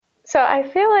So I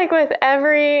feel like with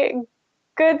every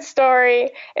good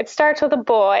story, it starts with a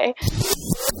boy.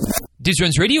 Diz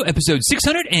Runs Radio, episode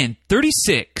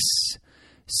 636,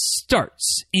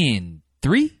 starts in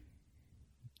 3,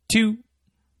 2.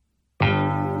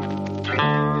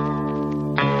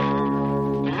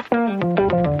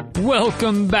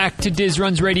 Welcome back to Diz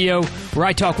Runs Radio, where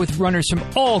I talk with runners from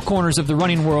all corners of the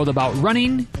running world about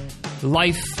running,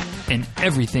 life, and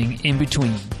everything in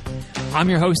between. I'm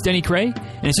your host, Denny Cray,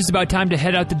 and it's just about time to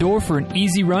head out the door for an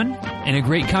easy run and a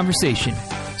great conversation.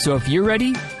 So if you're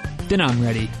ready, then I'm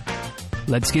ready.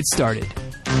 Let's get started.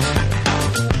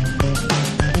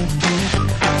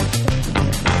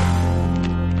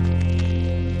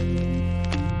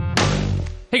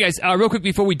 Hey guys, real quick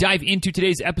before we dive into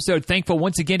today's episode, thankful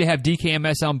once again to have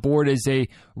DKMS on board as a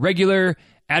regular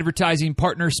advertising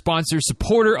partner, sponsor,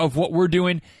 supporter of what we're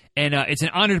doing. And it's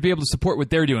an honor to be able to support what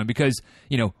they're doing because,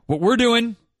 you know, what we're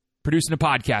doing, producing a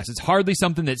podcast, it's hardly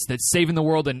something that's saving the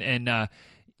world and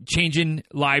changing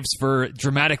lives for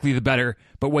dramatically the better.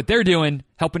 But what they're doing,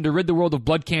 helping to rid the world of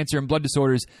blood cancer and blood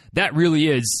disorders, that really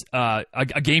is a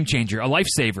game changer, a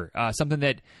lifesaver, something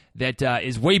that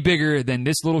is way bigger than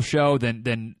this little show,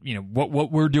 than you know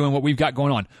what we're doing, what we've got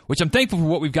going on. Which I'm thankful for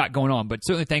what we've got going on, but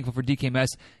certainly thankful for DKMS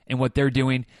and what they're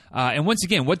doing. And once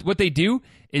again, what they do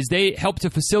is they help to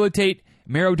facilitate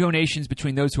marrow donations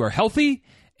between those who are healthy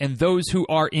and those who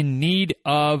are in need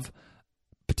of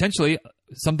potentially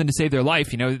something to save their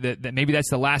life. You know, that maybe that's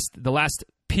the last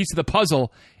piece of the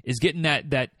puzzle is getting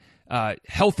that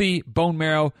healthy bone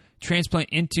marrow transplant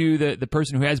into the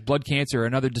person who has blood cancer or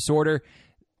another disorder.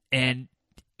 And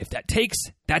if that takes,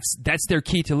 that's their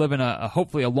key to living a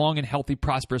hopefully a long and healthy,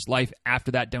 prosperous life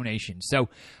after that donation. So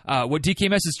what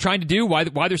DKMS is trying to do, why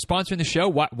they're sponsoring the show,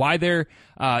 why they're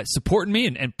supporting me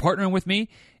and partnering with me,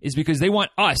 is because they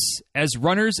want us as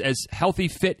runners, as healthy,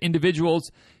 fit individuals,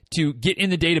 to get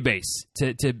in the database,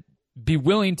 to be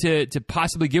willing to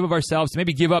possibly give of ourselves, to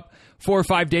maybe give up 4 or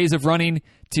 5 days of running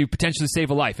to potentially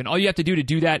save a life. And all you have to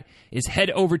do that is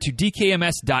head over to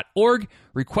dkms.org,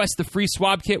 request the free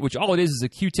swab kit, which all it is a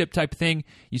Q-tip type thing.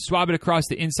 You swab it across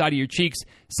the inside of your cheeks,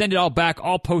 send it all back,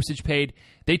 all postage paid.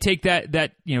 They take that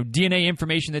DNA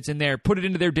information that's in there, put it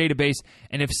into their database,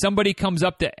 and if somebody comes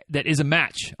up that is a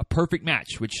match, a perfect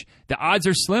match, which the odds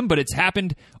are slim, but it's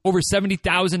happened over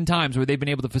 70,000 times where they've been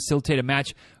able to facilitate a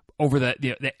match over the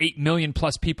 8 million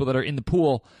plus people that are in the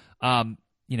pool,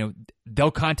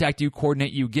 they'll contact you,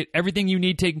 coordinate you, get everything you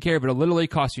need taken care of. It'll literally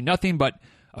cost you nothing but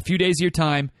a few days of your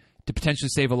time to potentially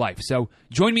save a life. So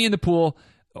join me in the pool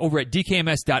over at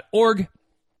dkms.org.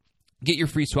 Get your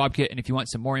free swab kit, and if you want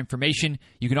some more information,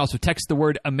 you can also text the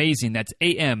word AMAZING. That's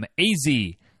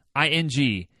AMAZING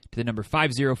to the number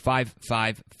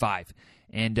 50555.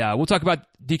 And we'll talk about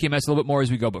DKMS a little bit more as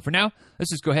we go. But for now,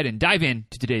 let's just go ahead and dive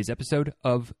into today's episode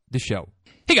of the show.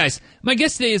 Hey guys, my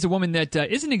guest today is a woman that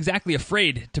isn't exactly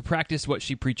afraid to practice what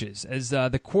she preaches. As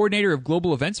the coordinator of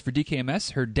global events for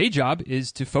DKMS, her day job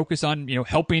is to focus on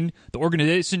helping the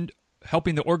organization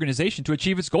to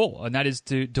achieve its goal, and that is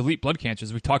to delete blood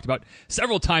cancers. We've talked about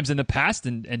several times in the past,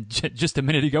 and just a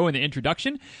minute ago in the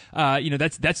introduction.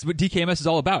 That's what DKMS is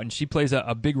all about, and she plays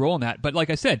a big role in that. But like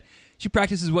I said, she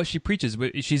practices what she preaches.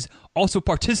 She's also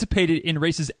participated in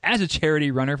races as a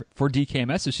charity runner for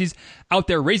DKMS, so she's out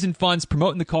there raising funds,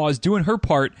 promoting the cause, doing her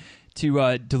part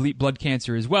to delete blood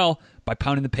cancer as well by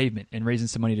pounding the pavement and raising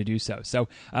some money to do so. So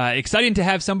exciting to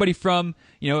have somebody from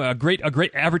a great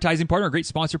advertising partner, a great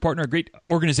sponsor partner, a great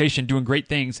organization doing great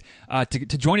things to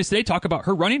join us today, talk about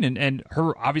her running and her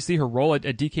role at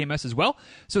DKMS as well.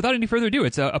 So without any further ado,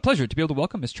 it's a pleasure to be able to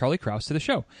welcome Ms. Charlee Crouse to the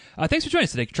show. Thanks for joining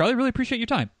us today, Charlee. Really appreciate your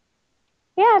time.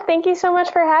 Yeah, thank you so much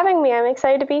for having me. I'm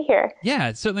excited to be here.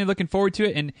 Yeah, certainly looking forward to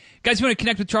it. And guys, if you want to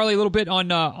connect with Charlee a little bit on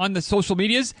the social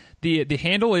medias, the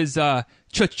handle is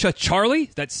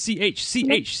Charlee. That's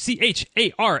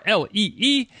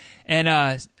CHCHCHARLEE. And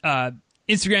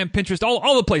Instagram, Pinterest,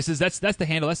 all the places. That's the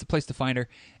handle. That's the place to find her.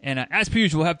 And as per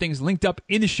usual, we'll have things linked up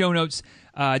in the show notes,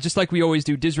 just like we always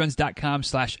do,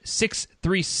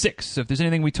 dizruns.com/636. So if there's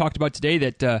anything we talked about today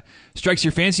that strikes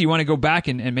your fancy, you want to go back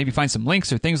and maybe find some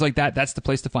links or things like that, that's the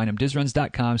place to find them,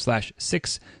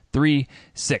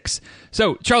 dizruns.com/636.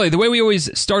 So, Charlee, the way we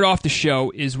always start off the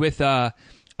show is with a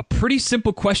pretty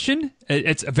simple question.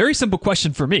 It's a very simple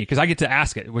question for me because I get to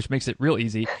ask it, which makes it real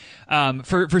easy.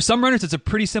 For some runners, it's a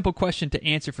pretty simple question to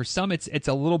answer. For some, it's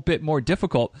a little bit more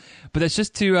difficult. But that's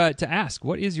just to ask,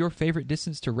 what is your favorite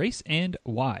distance to race and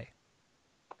why?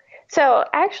 So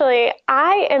actually,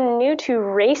 I am new to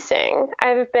racing.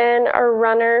 I've been a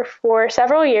runner for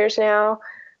several years now,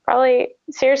 probably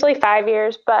seriously 5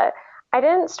 years, but I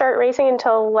didn't start racing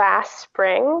until last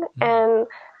spring. And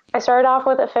I started off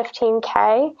with a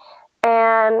 15K,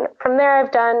 and from there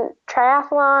I've done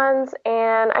triathlons,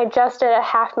 and I just did a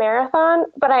half marathon,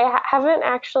 but I haven't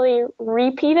actually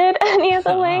repeated any of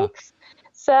the lengths.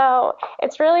 So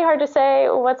it's really hard to say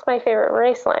what's my favorite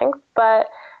race length, but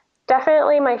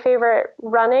definitely my favorite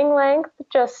running length,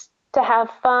 just to have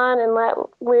fun and let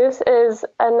loose, is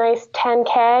a nice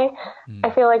 10K. I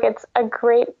feel like it's a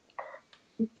great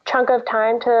chunk of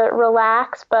time to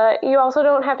relax, but you also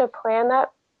don't have to plan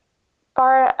that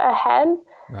far ahead.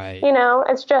 Right. You know,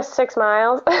 it's just 6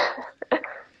 miles.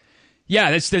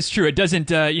 Yeah, that's true. It doesn't,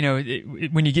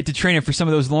 when you get to training for some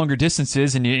of those longer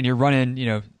distances and you're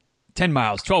running, 10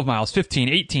 miles, 12 miles, 15,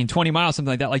 18, 20 miles,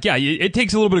 something like that. Like, yeah, it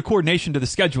takes a little bit of coordination to the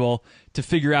schedule to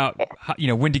figure out, how,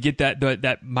 when to get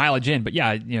that mileage in. But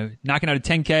yeah, knocking out a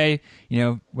 10K,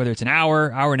 whether it's an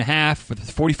hour, hour and a half, or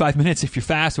 45 minutes if you're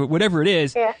fast, whatever it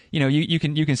is, yeah. You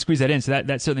can squeeze that in. So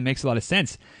that certainly makes a lot of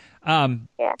sense. Yeah.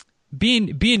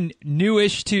 Being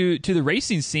newish to the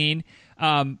racing scene,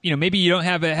 maybe you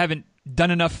haven't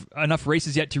done enough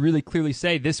races yet to really clearly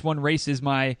say this one race is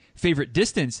my favorite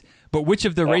distance. But which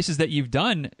of the races that you've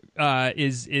done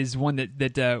is one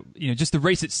that just the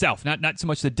race itself, not so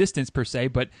much the distance per se,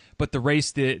 but the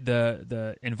race,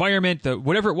 the environment, the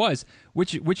whatever it was.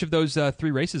 Which of those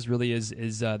 3 races really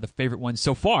is the favorite one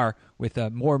so far, with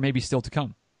more maybe still to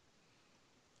come?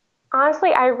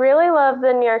 Honestly, I really love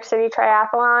the New York City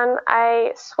Triathlon.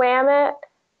 I swam it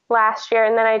last year,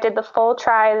 and then I did the full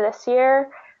tri this year.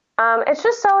 It's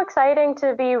just so exciting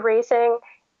to be racing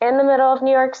in the middle of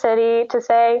New York City, to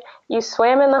say you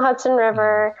swam in the Hudson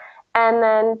River and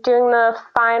then doing the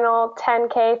final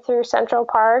 10K through Central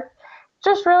Park.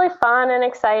 Just really fun and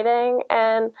exciting,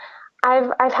 and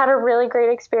I've had a really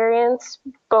great experience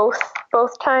both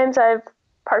times I've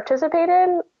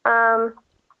participated.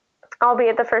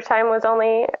 Albeit the first time was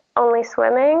only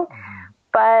swimming,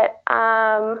 but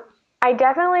I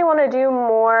definitely want to do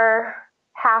more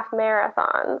half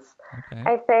marathons. Okay.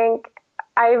 I think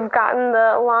I've gotten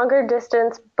the longer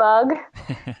distance bug,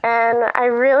 and I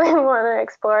really want to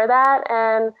explore that.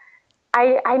 And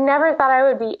I never thought I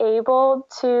would be able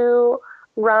to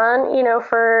run,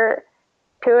 for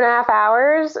 2.5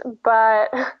 hours, but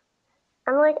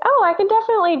I'm like, I can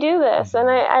definitely do this. And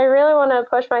I really want to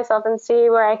push myself and see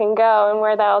where I can go and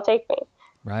where that'll take me.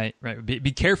 Right.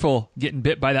 Be careful getting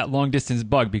bit by that long distance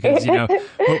bug, because,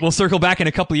 we'll circle back in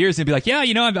a couple of years and be like, yeah,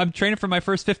 I'm training for my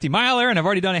first 50 miler, and I've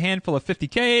already done a handful of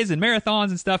 50Ks and marathons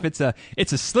and stuff. It's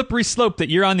a slippery slope that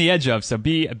you're on the edge of. So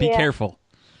be careful.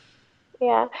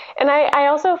 Yeah. And I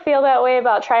also feel that way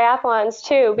about triathlons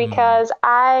too, because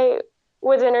I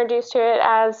was introduced to it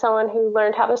as someone who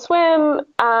learned how to swim.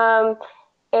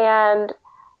 And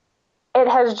it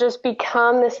has just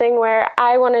become this thing where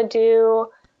I want to do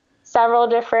several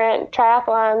different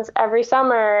triathlons every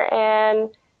summer, and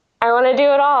I want to do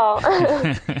it all.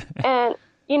 And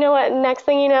you know what? Next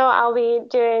thing you know, I'll be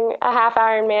doing a half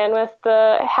Ironman with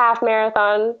the half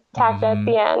marathon tacked at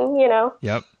the end,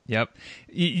 Yep.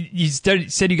 You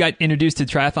said you got introduced to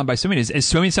triathlon by swimming. Is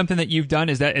swimming something that you've done?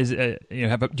 Do you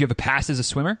have a past as a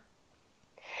swimmer?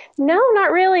 No,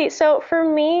 not really. So for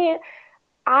me,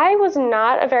 I was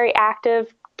not a very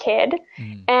active kid,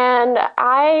 and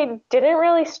I didn't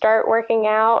really start working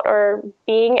out or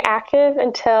being active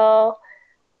until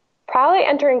probably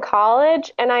entering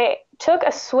college. And I took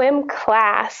a swim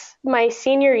class my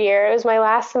senior year. It was my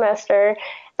last semester,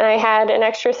 and I had an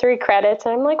extra 3 credits.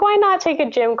 And I'm like, why not take a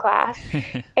gym class?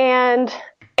 And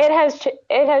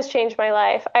it has changed my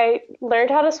life. I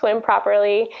learned how to swim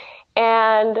properly,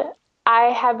 and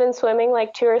I have been swimming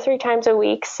like 2 or 3 times a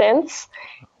week since,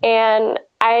 and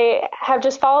I have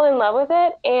just fallen in love with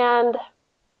it. And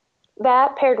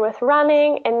that paired with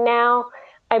running, and now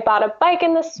I bought a bike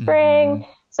in the spring.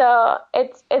 So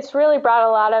it's really brought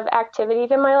a lot of activity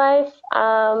to my life.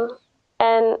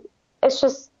 And it's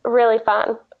just really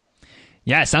fun.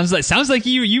 Yeah, sounds like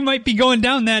you might be going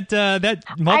down that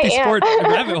multi-sport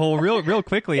rabbit hole real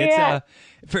quickly. Yeah.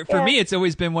 It's for me, it's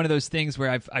always been one of those things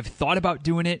where I've thought about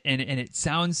doing it, and it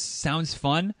sounds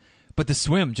fun, but the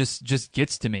swim just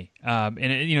gets to me. And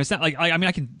it's not like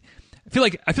I feel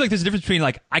like there's a difference between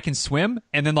like I can swim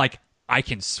and then like I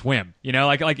can swim.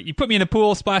 Like you put me in a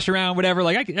pool, splash around, whatever.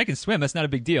 Like I can swim. That's not a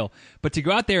big deal. But to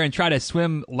go out there and try to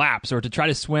swim laps, or to try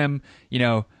to swim,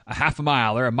 a half a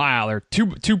mile or a mile or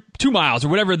two miles or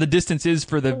whatever the distance is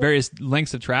for the various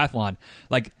lengths of triathlon,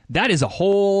 like that is a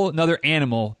whole nother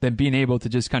animal than being able to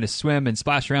just kind of swim and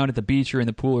splash around at the beach or in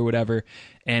the pool or whatever.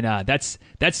 And that's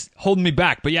holding me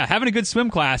back. But yeah, having a good swim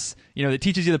class, that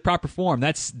teaches you the proper form.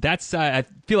 That's I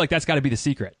feel like that's got to be the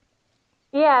secret.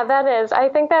 Yeah, that is. I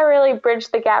think that really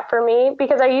bridged the gap for me,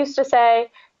 because I used to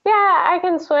say, Yeah, I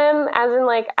can swim as in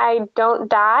like I don't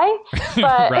die,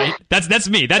 but Right? That's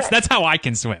me. That's how I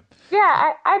can swim.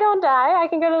 yeah, I don't die. I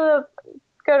can go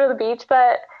to the beach,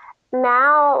 but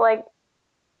now like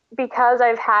because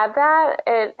I've had that,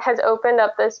 it has opened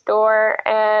up this door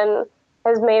and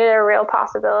has made it a real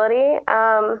possibility.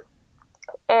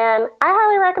 And I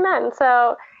highly recommend.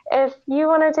 So if you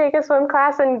want to take a swim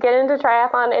class and get into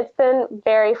triathlon, it's been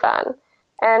very fun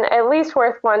and at least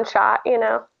worth one shot, you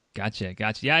know. Gotcha.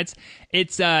 Yeah,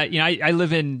 it's I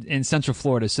live in Central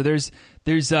Florida, so there's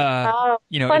plenty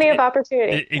of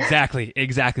opportunity. Exactly.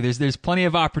 There's plenty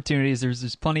of opportunities.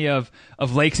 There's plenty of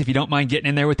lakes if you don't mind getting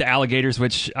in there with the alligators,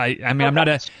 which I mean I'm not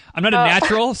a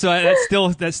natural, so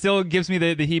that still gives me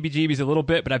the heebie-jeebies a little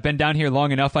bit, but I've been down here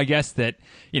long enough, I guess, that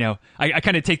I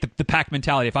kind of take the pack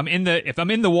mentality. If I'm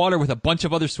in the water with a bunch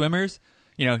of other swimmers,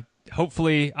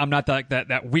 hopefully I'm not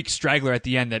that weak straggler at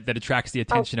the end that attracts the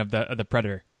attention of the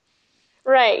predator.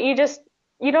 Right. You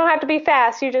don't have to be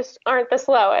fast. You just aren't the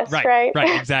slowest, right?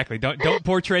 Right, exactly. Don't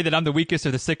portray that I'm the weakest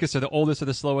or the sickest or the oldest or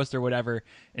the slowest or whatever,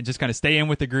 and just kind of stay in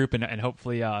with the group and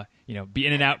hopefully be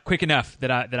in and out quick enough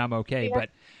that I'm okay.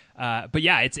 Yeah. But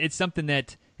yeah, it's something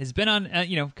that has been on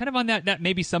kind of on that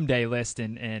maybe someday list,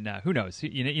 and who knows?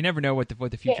 You never know what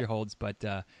the future holds. But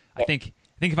I think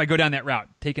if I go down that route,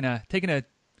 taking a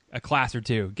class or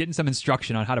two, getting some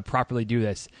instruction on how to properly do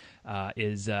this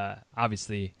is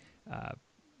obviously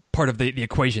part of the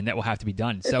equation that will have to be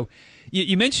done. So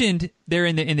you mentioned there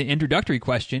in the introductory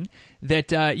question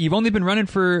that you've only been running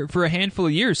for a handful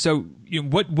of years. So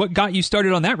what got you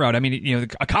started on that route? I mean,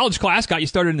 a college class got you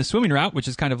started in the swimming route, which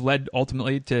has kind of led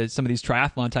ultimately to some of these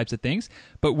triathlon types of things.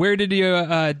 But where did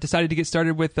you decided to get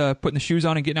started with putting the shoes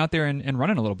on and getting out there and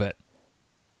running a little bit?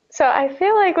 So I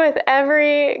feel like with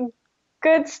every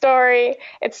good story,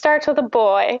 it starts with a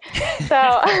boy.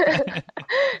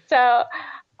 So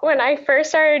when I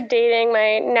first started dating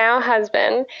my now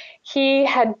husband, he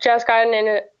had just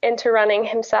gotten into running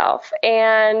himself,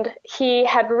 and he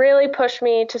had really pushed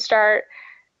me to start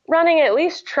running, at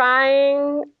least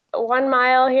trying 1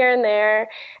 mile here and there.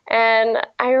 And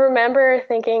I remember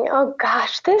thinking, oh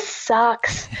gosh, this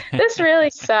sucks. This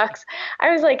really sucks.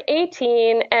 I was like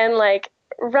 18 and like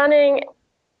running,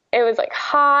 it was like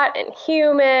hot and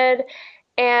humid,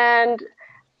 and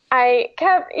I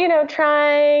kept,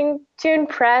 trying to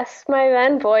impress my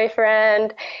then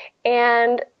boyfriend.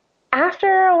 And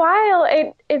after a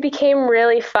while, it became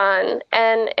really fun.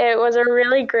 And it was a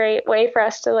really great way for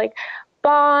us to like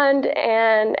bond.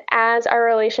 And as our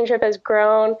relationship has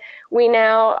grown, we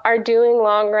now are doing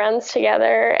long runs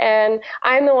together. And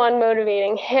I'm the one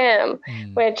motivating him,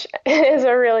 which is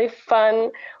a really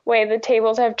fun way the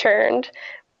tables have turned.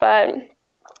 But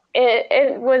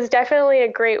it was definitely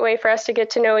a great way for us to get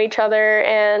to know each other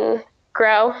and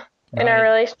grow in our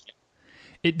relationship.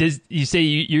 You say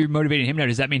you're motivating him now.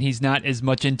 Does that mean he's not as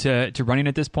much into running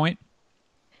at this point?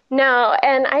 No,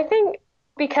 and I think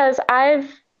because I've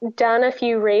done a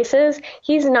few races,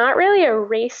 he's not really a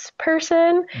race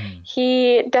person.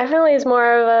 He definitely is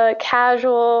more of a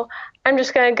casual, I'm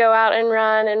just going to go out and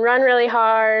run really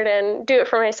hard and do it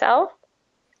for myself.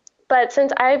 But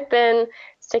since I've been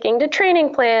sticking to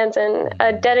training plans and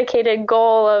a dedicated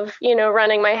goal of,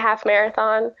 running my half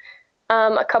marathon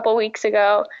a couple weeks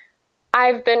ago,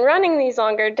 I've been running these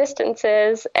longer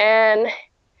distances. And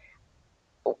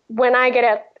when I get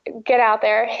out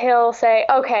there, he'll say,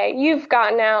 okay, you've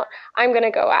gotten out, I'm going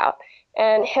to go out.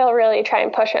 And he'll really try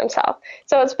and push himself.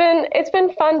 So it's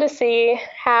been fun to see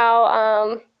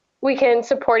how we can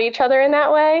support each other in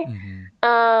that way.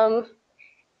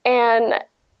 And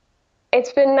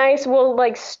it's been nice. We'll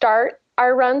like start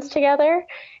our runs together,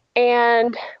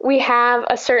 and we have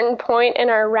a certain point in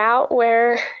our route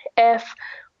where if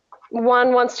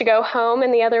one wants to go home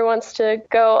and the other wants to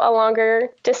go a longer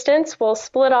distance, we'll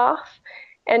split off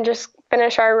and just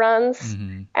finish our runs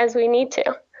as we need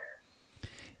to.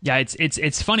 Yeah,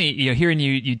 it's funny, hearing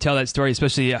you tell that story,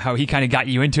 especially how he kind of got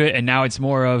you into it, and now it's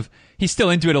more of he's still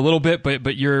into it a little bit,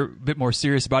 but you're a bit more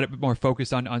serious about it, a bit more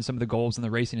focused on some of the goals and the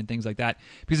racing and things like that.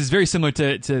 Because it's very similar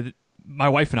to my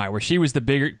wife and I, where she was the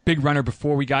big runner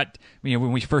before we got,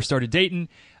 when we first started dating,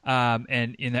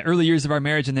 and in the early years of our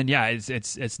marriage, and then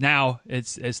it's now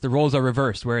the roles are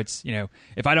reversed, where it's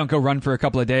if I don't go run for a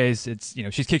couple of days, it's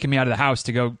she's kicking me out of the house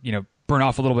to go burn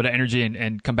off a little bit of energy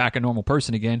and come back a normal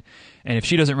person again. And if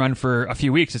she doesn't run for a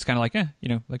few weeks, it's kind of like,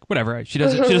 like whatever. She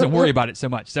doesn't worry about it so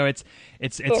much. So it's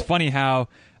funny how,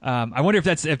 I wonder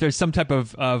if there's some type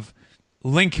of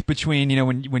link between,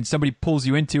 when somebody pulls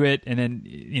you into it and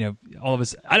then, all of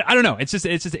us, I don't know. It's just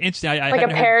interesting. Like a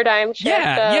paradigm shift.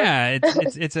 Yeah.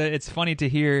 It's funny to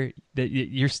hear that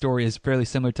your story is fairly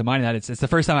similar to mine. That it's the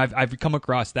first time I've come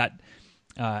across that,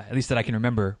 at least that I can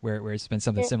remember where it's been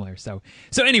something similar. So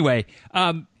anyway,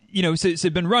 so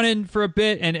you've been running for a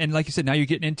bit and like you said, now you're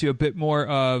getting into a bit more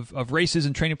of races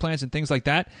and training plans and things like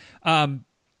that.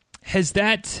 Has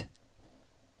that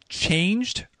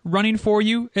changed running for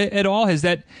you at all? Has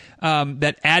that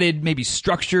that added maybe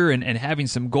structure and having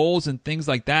some goals and things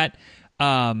like that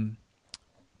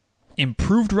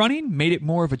improved running, made it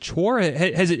more of a chore?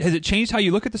 Has it changed how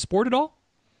you look at the sport at all?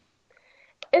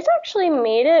 It's actually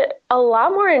made it a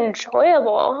lot more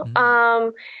enjoyable.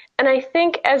 And I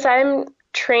think as I'm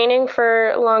training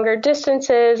for longer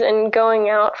distances and going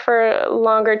out for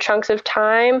longer chunks of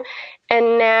time,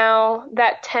 and now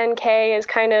that 10K is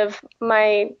kind of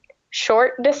my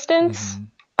short distance,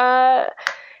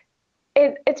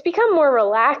 it's become more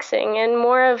relaxing and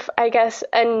more of, I guess,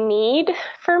 a need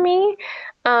for me.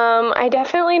 I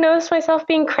definitely notice myself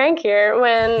being crankier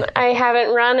when I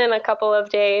haven't run in a couple of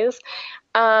days.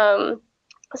 So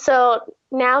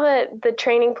now that the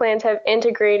training plans have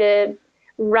integrated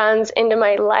runs into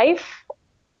my life,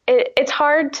 it's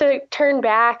hard to turn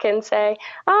back and say,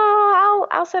 oh,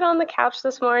 I'll sit on the couch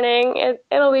this morning.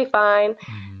 It'll be fine.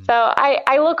 So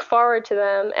I look forward to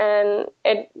them, and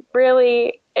it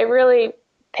really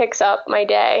picks up my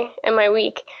day and my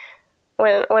week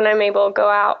when I'm able to go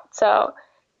out. So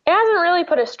it hasn't really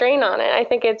put a strain on it. I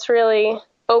think it's really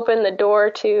opened the door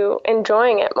to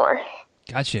enjoying it more.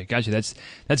 Gotcha.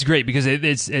 That's great, because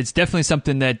it's definitely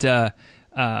something that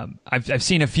I've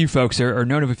seen a few folks or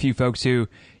known of a few folks who,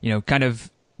 kind of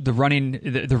the running,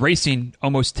 the racing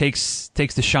almost takes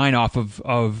the shine off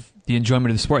of the enjoyment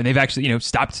of the sport. And they've actually,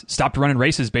 stopped running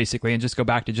races basically and just go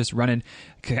back to just running.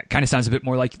 Kind of sounds a bit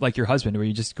more like your husband, where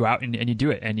you just go out and you do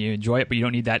it and you enjoy it, but you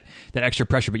don't need that extra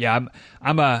pressure. But yeah,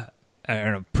 I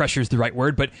don't know, pressure is the right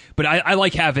word, but I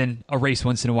like having a race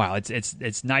once in a while.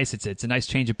 It's nice. It's a nice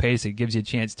change of pace. It gives you a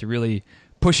chance to really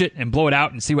push it and blow it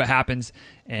out and see what happens.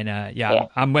 And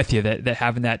I'm with you that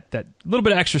having that little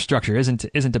bit of extra structure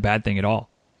isn't a bad thing at all.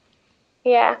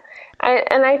 Yeah.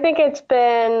 I think it's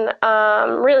been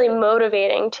really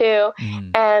motivating too.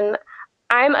 And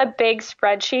I'm a big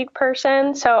spreadsheet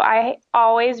person, so I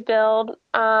always build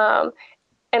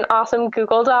an awesome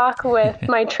Google Doc with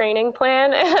my training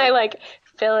plan, and I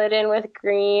fill it in with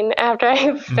green after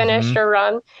I've finished a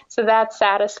run. So that's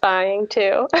satisfying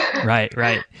too. Right.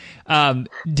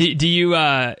 Do you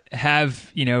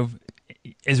have,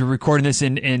 as we're recording this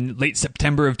in late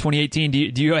September of 2018,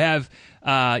 do you have,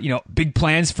 big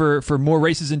plans for more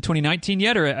races in 2019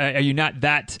 yet? Or are you not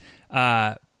that,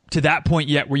 to that point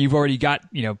yet where you've already got,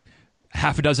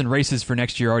 half a dozen races for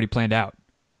next year already planned out?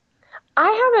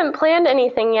 I haven't planned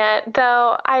anything yet,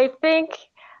 though. I think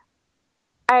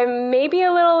I'm maybe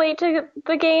a little late to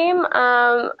the game.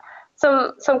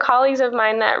 Some colleagues of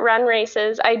mine that run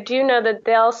races, I do know that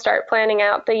they'll start planning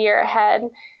out the year ahead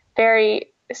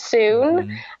very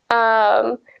soon.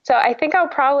 So I think I'll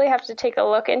probably have to take a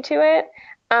look into it.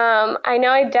 I know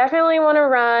I definitely want to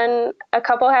run a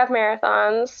couple half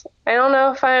marathons. I don't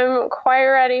know if I'm quite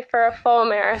ready for a full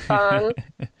marathon.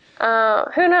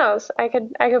 Who knows? I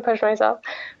could push myself,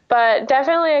 but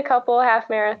definitely a couple half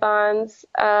marathons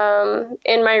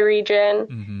in my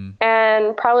region,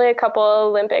 and probably a couple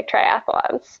Olympic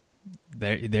triathlons.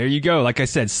 There you go. Like I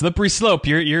said, slippery slope.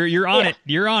 You're on it.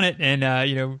 You're on it.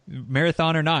 And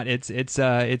marathon or not, it's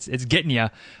getting you.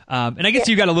 And I guess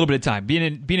you got a little bit of time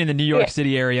being in the New York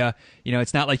City area.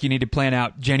 It's not like you need to plan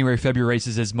out January, February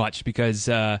races as much, because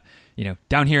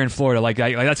down here in Florida, like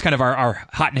that's kind of our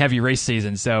hot and heavy race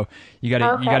season. So you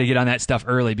got to get on that stuff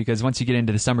early, because once you get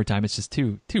into the summertime, it's just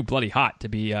too bloody hot to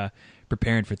be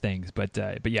preparing for things. But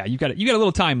yeah, you got a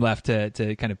little time left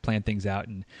to kind of plan things out.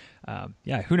 And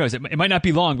who knows? It might not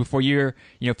be long before you're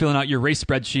filling out your race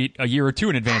spreadsheet a year or two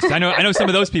in advance. I know some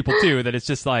of those people too, that it's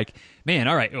just like, man,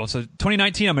 all right, well, so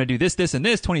 2019 I'm going to do this and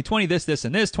this, 2020 this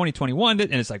and this, 2021,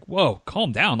 and it's like, whoa,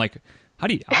 calm down. Like, how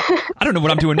do you? I don't know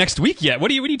what I'm doing next week yet. What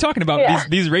are you talking about? Yeah.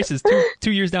 These races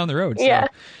 2 years down the road. So, yeah.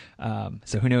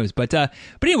 So who knows? But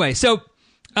anyway, so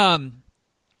kind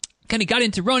of got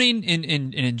into running and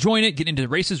enjoying it, getting into the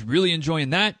races, really enjoying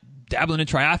that. Dabbling in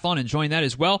triathlon, enjoying that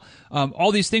as well.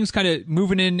 All these things kind of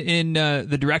moving in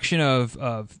the direction of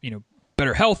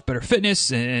better health, better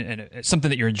fitness, and it's something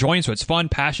that you're enjoying, so it's fun,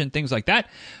 passion, things like that.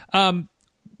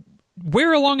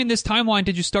 Where along in this timeline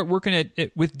did you start working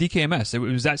with DKMS?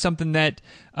 Was that something that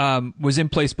was in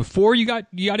place before you got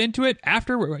into it?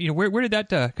 After, where did that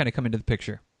kind of come into the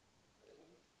picture?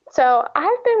 So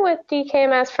I've been with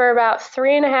DKMS for about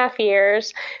 3.5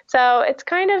 years. So it's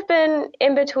kind of been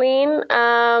in between.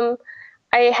 I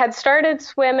had started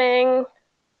swimming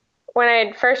when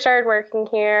I first started working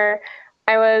here.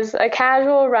 I was a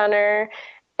casual runner,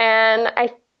 and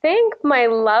I think my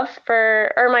love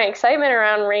for, or my excitement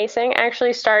around racing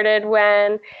actually started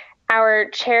when our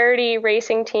charity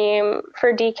racing team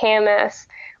for DKMS,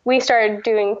 we started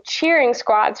doing cheering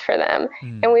squads for them.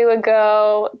 And we would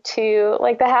go to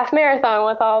like the half marathon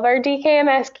with all of our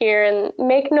DKMS gear and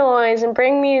make noise and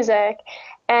bring music.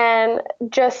 And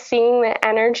just seeing the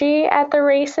energy at the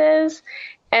races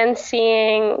and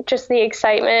seeing just the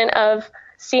excitement of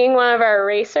seeing one of our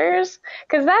racers,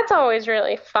 because that's always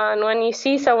really fun when you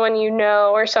see someone you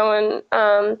know or someone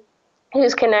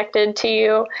who's connected to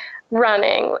you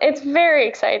running. It's very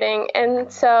exciting.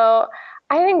 And so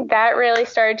I think that really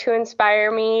started to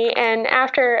inspire me. And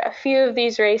after a few of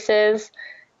these races,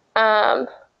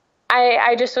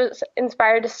 I just was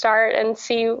inspired to start and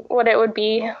see what it would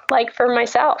be like for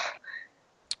myself.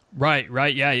 Right.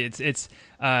 Yeah, it's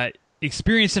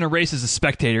experiencing a race as a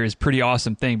spectator is a pretty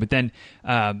awesome thing. But then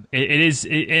it is,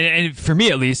 and for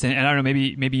me at least, and I don't know,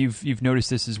 maybe you've noticed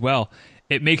this as well.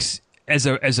 It makes, as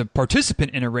a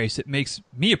participant in a race, it makes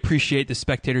me appreciate the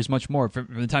spectators much more. From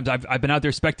the times I've been out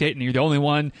there spectating, and you're the only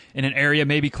one in an area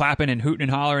maybe clapping and hooting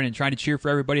and hollering and trying to cheer for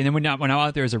everybody. And then when I'm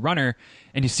out there as a runner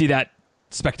and you see that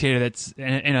spectator that's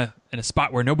in a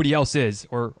spot where nobody else is,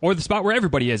 or the spot where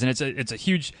everybody is, and it's a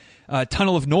huge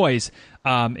tunnel of noise.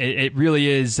 It really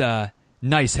is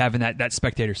nice having that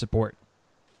spectator support.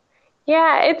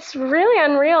 Yeah, it's really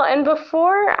unreal. And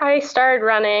before I started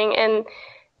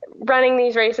running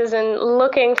these races and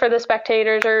looking for the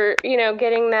spectators, or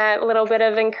getting that little bit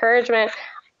of encouragement,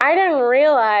 I didn't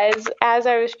realize as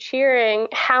I was cheering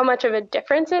how much of a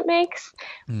difference it makes.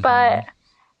 But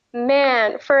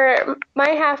man, for my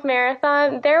half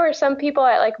marathon, there were some people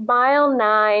at like mile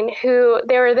 9 who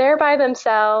they were there by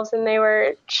themselves and they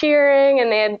were cheering and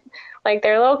they had like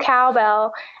their little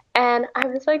cowbell. And I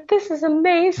was like, this is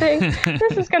amazing.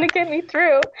 This is going to get me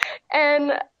through.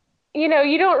 And, you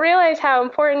don't realize how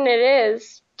important it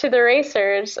is to the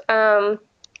racers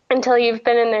until you've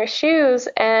been in their shoes.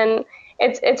 And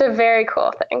it's a very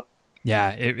cool thing.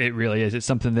 Yeah, it really is. It's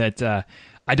something that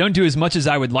I don't do as much as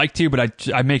I would like to, but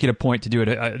I make it a point to do it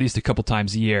at least a couple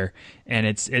times a year, and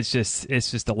it's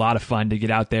just a lot of fun to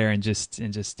get out there and just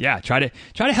try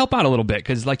to help out a little bit,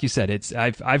 because like you said,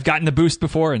 I've gotten the boost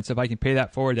before, and so if I can pay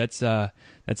that forward, that's a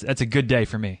good day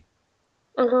for me.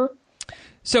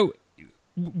 So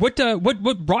what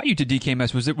brought you to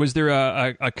DKMS? Was there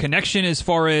a connection as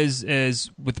far as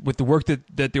with the work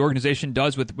that the organization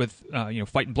does with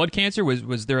fighting blood cancer?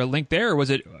 Was there a link there, or was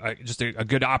it just a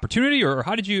good opportunity, or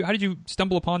how did you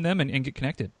stumble upon them and get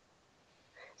connected?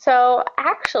 So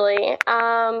actually,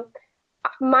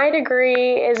 my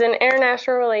degree is in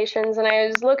international relations, and I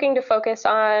was looking to focus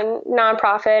on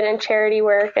nonprofit and charity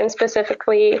work, and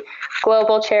specifically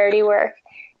global charity work.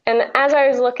 And as I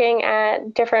was looking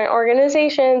at different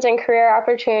organizations and career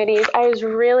opportunities, I was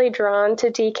really drawn to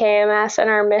DKMS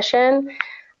and our mission.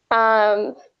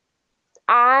 I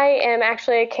am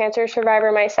actually a cancer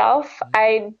survivor myself.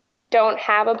 I don't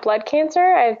have a blood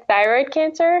cancer. I have thyroid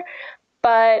cancer.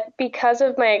 But because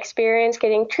of my experience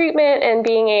getting treatment and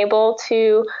being able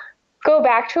to go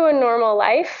back to a normal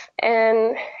life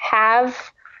and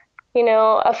have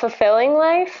a fulfilling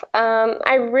life,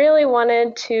 I really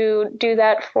wanted to do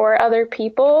that for other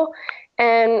people,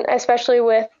 and especially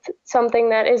with something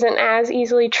that isn't as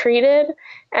easily treated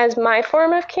as my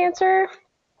form of cancer.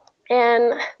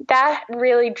 And that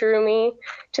really drew me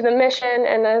to the mission.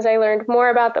 And as I learned more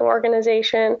about the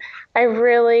organization, I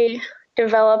really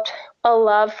developed a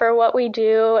love for what we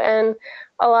do and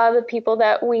a lot of the people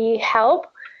that we help.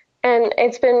 And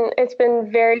it's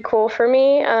been very cool for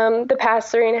me the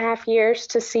past 3.5 years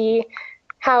to see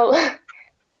how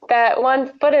that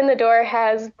one foot in the door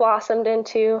has blossomed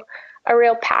into a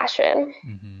real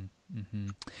passion.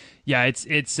 Yeah,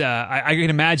 it's I can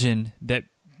imagine that,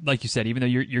 like you said, even though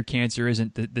your cancer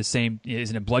isn't the same,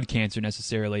 isn't a blood cancer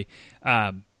necessarily,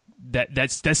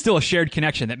 that's still a shared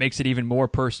connection that makes it even more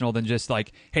personal than just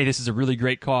like, hey, this is a really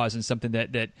great cause and something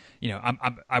that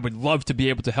I would love to be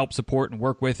able to help support and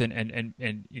work with and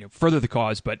further the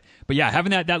cause. But yeah,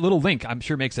 having that little link, I'm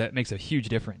sure makes a huge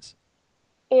difference.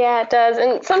 Yeah, it does.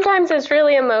 And sometimes it's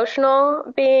really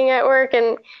emotional being at work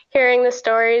and hearing the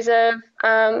stories of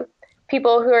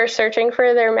people who are searching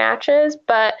for their matches.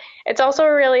 But it's also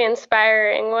really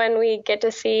inspiring when we get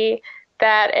to see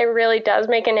that it really does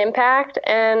make an impact.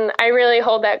 And I really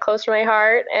hold that close to my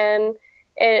heart, and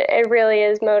it really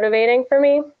is motivating for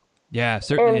me. Yeah,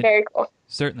 certainly. And very cool.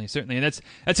 Certainly. And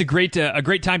that's a great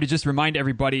time to just remind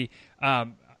everybody,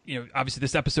 obviously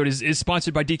this episode is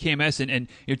sponsored by DKMS, and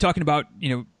you're talking about,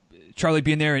 Charlee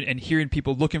being there and hearing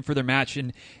people looking for their match.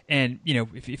 And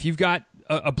if you've got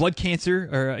a blood cancer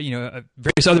or,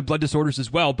 various other blood disorders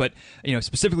as well, but,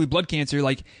 specifically blood cancer,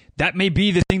 like that may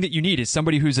be the thing that you need is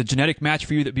somebody who's a genetic match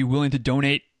for you that'd be willing to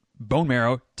donate bone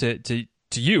marrow to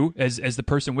you as the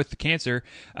person with the cancer.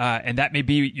 And that may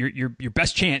be your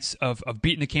best chance of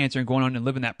beating the cancer and going on and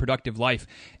living that productive life.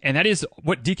 And that is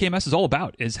what DKMS is all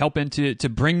about, is helping to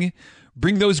bring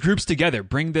those groups together,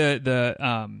 bring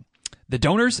the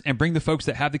donors and bring the folks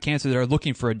that have the cancer that are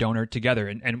looking for a donor together.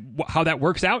 And how that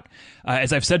works out,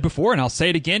 as I've said before, and I'll say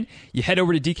it again, you head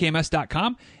over to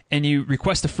dkms.com and you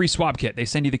request a free swab kit. They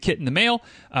send you the kit in the mail.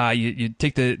 You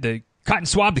take the cotton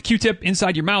swab, the Q-tip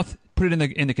inside your mouth, put it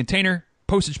in the container,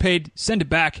 postage paid, send it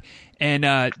back, and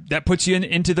that puts you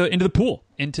into the pool,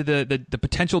 into the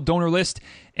potential donor list.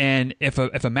 And if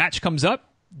a match comes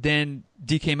up, then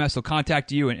DKMS will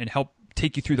contact you and help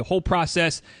take you through the whole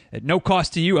process at no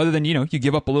cost to you, other than, you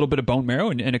give up a little bit of bone marrow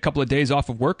and a couple of days off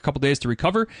of work, a couple of days to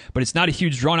recover, but it's not a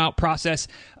huge drawn out process.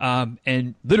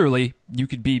 And literally you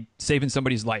could be saving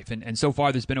somebody's life. And so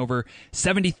far there's been over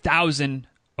 70,000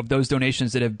 of those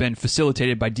donations that have been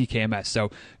facilitated by DKMS.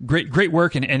 So great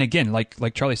work. And again, like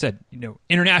Charlee said,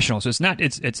 international. So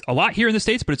it's a lot here in the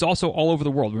States, but it's also all over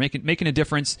the world. We're making a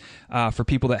difference for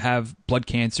people that have blood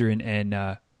cancer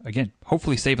and again,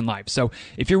 hopefully saving lives. So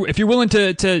if you're willing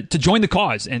to join the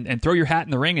cause and throw your hat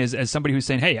in the ring as somebody who's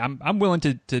saying, hey, I'm willing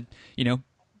to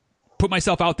put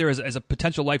myself out there as a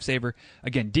potential lifesaver.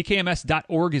 Again,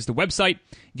 dkms.org is the website.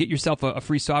 Get yourself a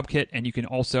free swab kit, and you can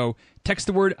also text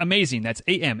the word AMAZING. That's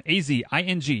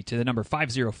AMAZING to the number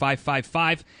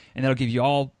 50555, and that'll give you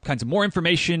all kinds of more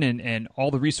information and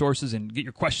all the resources and get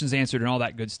your questions answered and all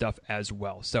that good stuff as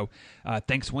well. So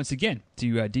thanks once again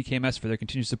to DKMS for their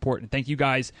continued support, and thank you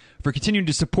guys for continuing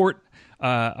to support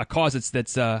a cause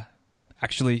that's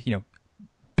actually,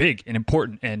 big and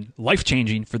important and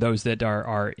life-changing for those that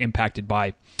are impacted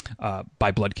by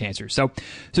blood cancer. So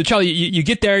Charlee, you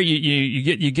get there,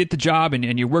 you get the job,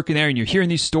 and you're working there, and you're hearing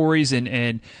these stories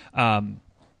and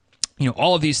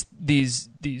all of these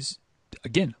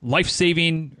again,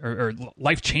 life-saving or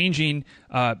life-changing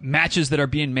matches that are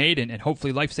being made, and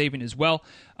hopefully life-saving as well.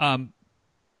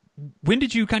 When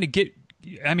did you kind of get?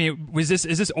 I mean, has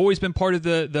this always been part of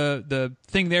the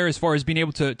thing there, as far as being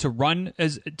able to run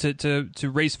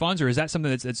to raise funds, or is that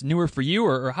something that's newer for you,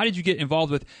 or how did you get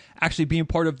involved with actually being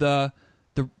part of the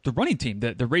running team,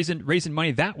 the raising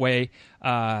money that way?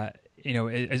 As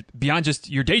beyond just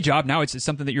your day job, now it's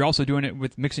something that you're also doing it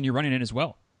with, mixing your running in as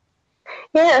well.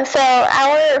 Yeah, so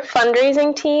our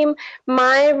fundraising team,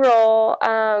 my role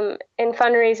in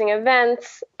fundraising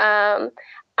events, I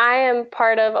am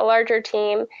part of a larger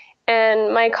team.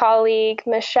 And my colleague,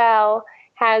 Michelle,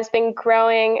 has been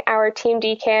growing our Team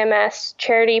DKMS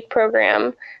charity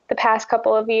program the past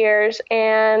couple of years.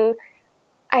 And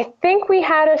I think we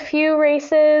had a few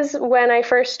races when I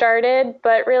first started,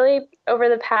 but really over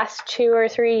the past 2 or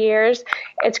 3 years,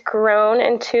 it's grown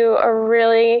into a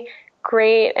really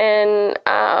great and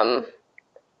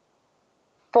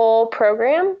full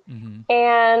program. Mm-hmm.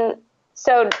 And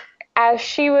so as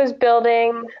she was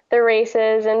building the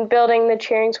races and building the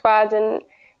cheering squads and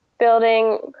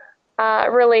building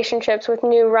relationships with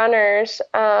new runners,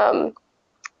 it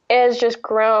has just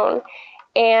grown.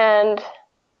 And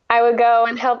I would go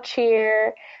and help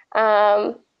cheer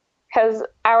because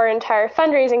our entire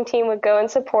fundraising team would go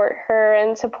and support her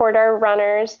and support our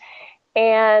runners.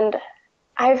 And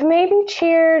I've maybe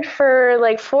cheered for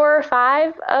like 4 or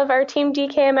 5 of our Team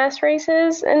DKMS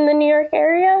races in the New York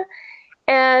area.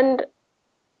 And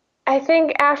I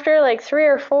think after like 3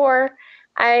 or 4,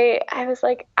 I was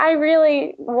like, I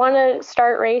really want to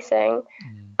start racing.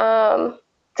 So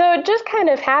it just kind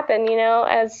of happened,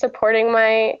 as supporting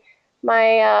my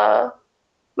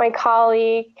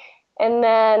colleague. And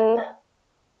then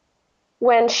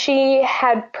when she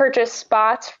had purchased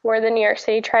spots for the New York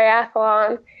City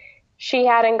Triathlon, she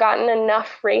hadn't gotten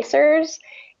enough racers.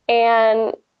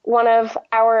 And one of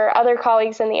our other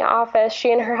colleagues in the office,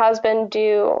 she and her husband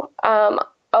do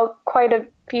quite a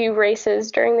few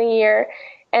races during the year.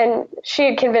 And she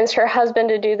had convinced her husband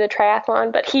to do the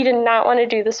triathlon, but he did not want to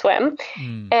do the swim.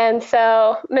 And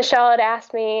so Michelle had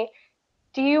asked me,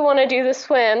 do you want to do the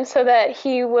swim so that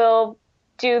he will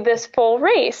do this full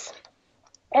race?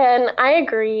 And I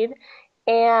agreed.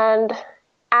 And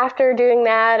after doing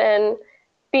that and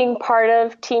being part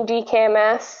of Team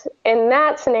DKMS in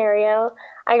that scenario,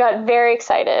 I got very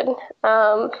excited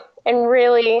and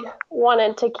really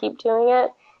wanted to keep doing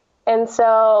it. And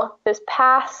so this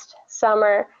past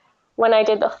summer, when I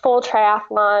did the full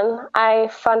triathlon, I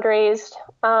fundraised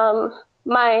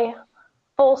my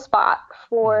full spot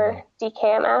for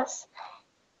DKMS.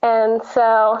 And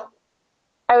so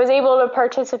I was able to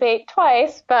participate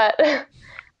twice, but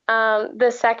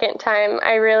the second time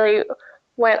I really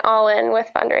went all in with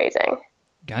fundraising.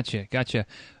 Gotcha.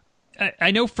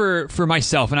 I know for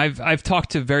myself, and I've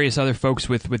talked to various other folks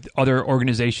with other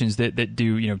organizations that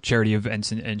do charity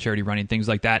events and charity running, things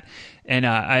like that. And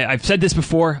I've said this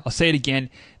before, I'll say it again,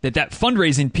 that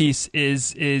fundraising piece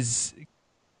is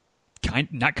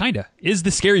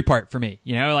the scary part for me.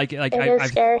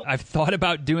 I've thought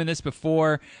about doing this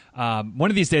before.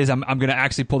 One of these days I'm going to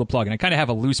actually pull the plug, and I kind of have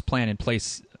a loose plan in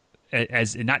place,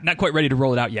 as not quite ready to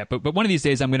roll it out yet. But one of these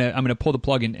days I'm gonna pull the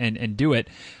plug and do it.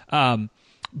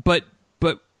 But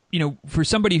for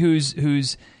somebody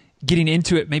who's getting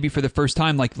into it maybe for the first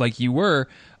time, like you were,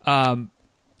 how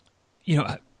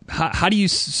do you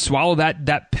swallow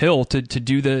that pill to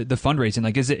do the fundraising?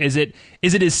 Like, is it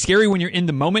as scary when you're in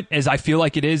the moment as I feel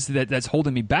like it is that's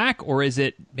holding me back, or is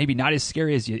it maybe not as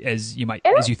scary as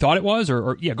you thought it was?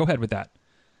 Or yeah, go ahead with that.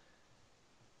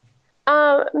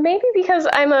 Maybe because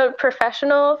I'm a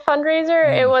professional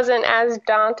fundraiser, it wasn't as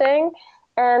daunting,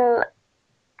 and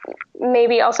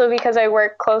maybe also because I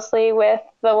work closely with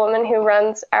the woman who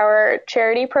runs our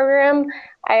charity program.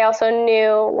 I also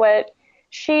knew what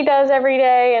she does every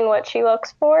day and what she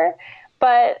looks for,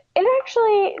 but it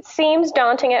actually seems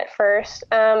daunting at first.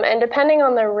 And depending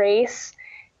on the race,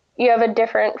 you have a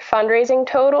different fundraising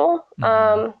total.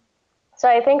 So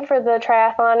I think for the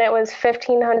triathlon, it was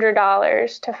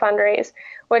 $1,500 to fundraise,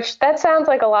 which that sounds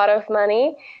like a lot of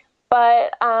money.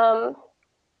 But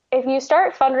if you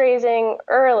start fundraising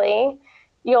early,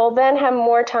 you'll then have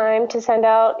more time to send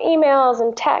out emails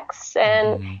and texts,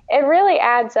 and it really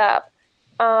adds up.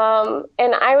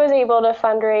 And I was able to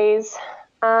fundraise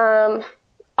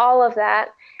all of that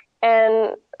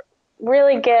and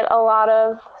really get a lot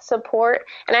of support.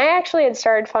 And I actually had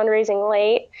started fundraising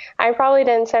late. I probably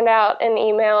didn't send out an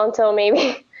email until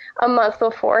maybe a month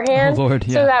beforehand. Oh, Lord,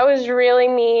 yeah. So that was really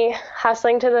me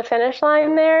hustling to the finish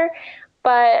line there.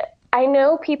 But I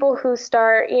know people who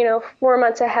start, 4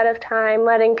 months ahead of time,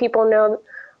 letting people know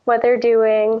what they're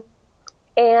doing.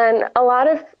 And a lot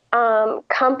of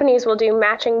companies will do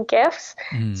matching gifts.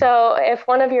 So if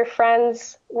one of your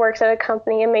friends works at a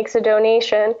company and makes a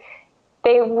donation,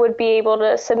 they would be able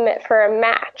to submit for a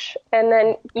match, and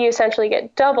then you essentially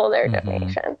get double their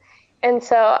donation. And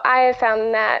so I have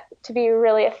found that to be a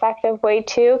really effective way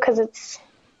too, because it's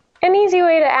an easy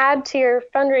way to add to your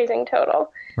fundraising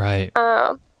total. Right.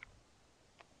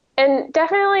 And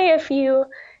definitely if you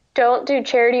don't do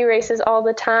charity races all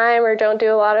the time or don't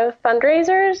do a lot of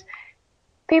fundraisers,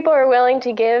 people are willing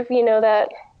to give, that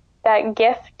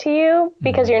gift to you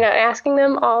because you're not asking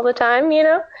them all the time,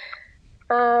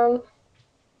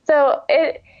 So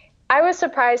I was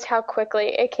surprised how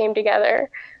quickly it came together.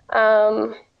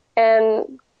 And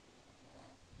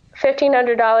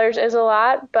 $1,500 is a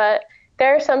lot, but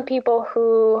there are some people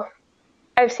who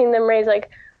I've seen them raise like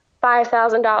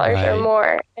 $5,000 or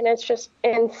more, and it's just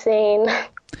insane.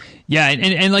 Yeah,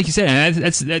 and like you said,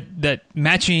 that's that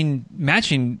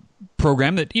matching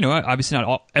program that obviously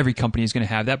not every company is going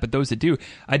to have that, but those that do,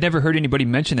 I'd never heard anybody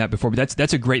mention that before. But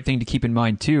that's a great thing to keep in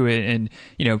mind too. And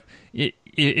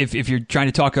if you're trying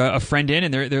to talk a friend in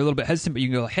and they're a little bit hesitant, but you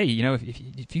can go, hey,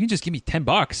 if you can just give me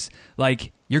 $10,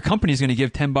 like your company's going to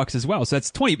give $10 as well. So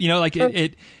that's 20.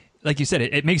 It like you said,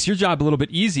 it makes your job a little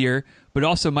bit easier, but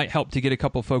also might help to get a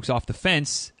couple folks off the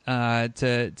fence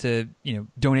to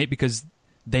donate because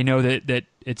they know that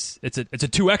it's a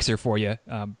 2Xer for you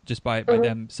just by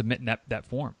them submitting that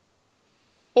form.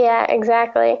 Yeah,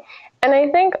 exactly. And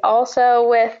I think also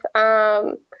with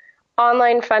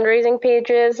online fundraising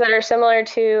pages that are similar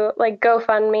to like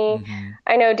GoFundMe,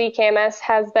 I know DKMS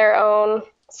has their own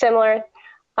similar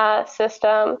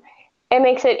system. It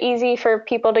makes it easy for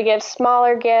people to give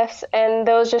smaller gifts, and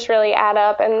those just really add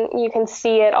up, and you can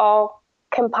see it all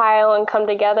compile and come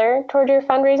together toward your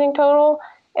fundraising total.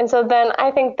 And so then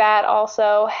I think that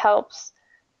also helps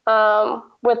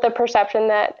with the perception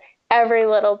that every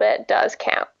little bit does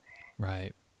count.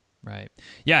 Right.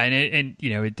 Yeah, and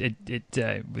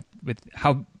with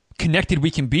how connected we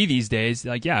can be these days,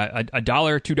 like $1,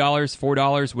 $2,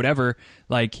 $4, whatever.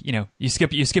 Like you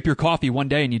skip your coffee one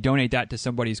day and you donate that to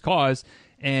somebody's cause,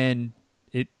 and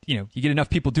it you get enough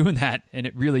people doing that, and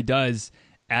it really does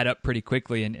add up pretty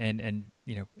quickly. And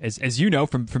as you know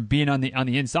from being on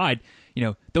the inside,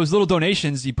 those little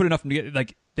donations, you put enough together,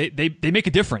 like they make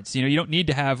a difference. You don't need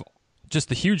to have just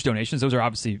the huge donations. Those are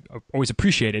obviously always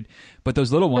appreciated, but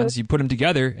those little ones, you put them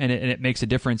together and it makes a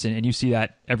difference, and you see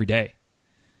that every day.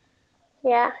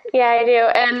 Yeah, I do.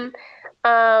 And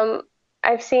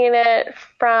I've seen it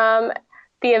from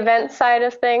the event side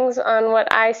of things on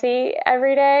what I see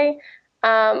every day.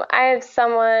 I have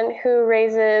someone who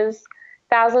raises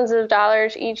thousands of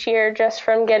dollars each year just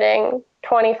from getting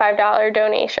 $25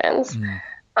 donations.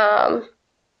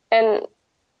 And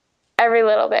every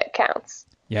little bit counts.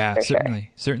 Yeah,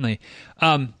 certainly.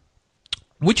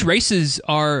 Which races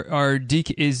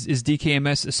is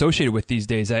DKMS associated with these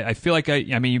days? I feel like I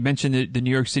mean, you mentioned the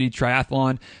New York City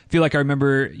Triathlon. I feel like I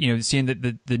remember, seeing that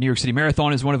the New York City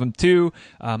Marathon is one of them too.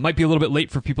 Might be a little bit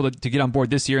late for people to get on board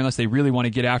this year unless they really want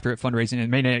to get after it fundraising, and it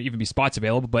may not even be spots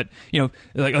available. But,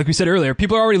 like we said earlier,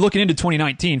 people are already looking into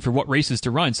 2019 for what races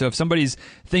to run. So if somebody's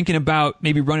thinking about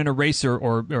maybe running a race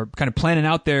or kind of planning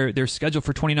out their schedule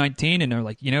for 2019, and they're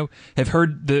like, have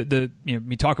heard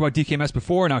me talk about DKMS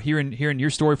before, now hearing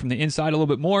your story from the inside a little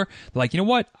bit more, like, you know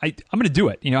what, I'm going to do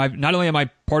it. Not only am I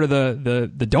part of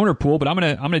the donor pool, but I'm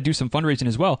going to do some fundraising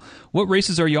as well. What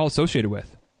races are you all associated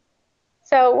with?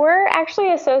 So we're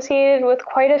actually associated with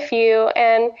quite a few,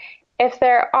 and if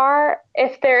there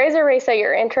is a race that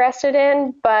you're interested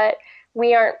in, but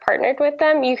we aren't partnered with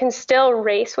them, you can still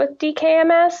race with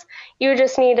DKMS. You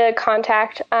just need to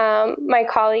contact my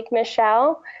colleague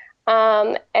Michelle.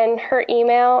 And her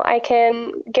email, I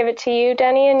can give it to you,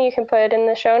 Denny, and you can put it in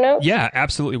the show notes. Yeah,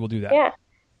 absolutely. We'll do that.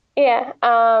 Yeah.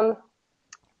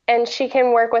 And she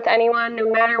can work with anyone,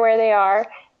 no matter where they are.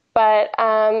 But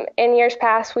in years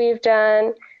past, we've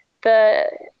done the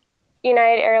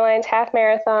United Airlines Half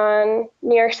Marathon,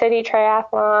 New York City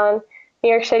Triathlon, New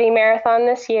York City Marathon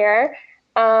this year.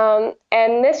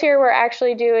 And this year, we're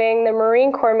actually doing the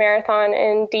Marine Corps Marathon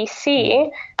in D.C.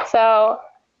 So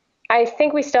I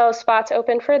think we still have spots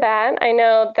open for that. I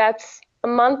know that's a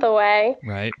month away,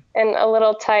 right, and a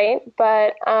little tight,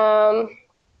 but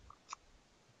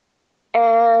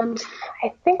and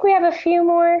I think we have a few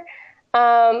more.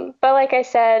 But like I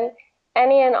said,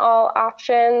 any and all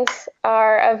options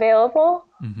are available.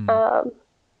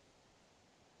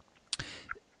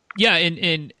 Yeah,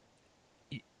 and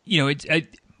it's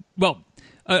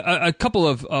a couple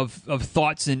of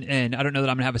thoughts, and I don't know that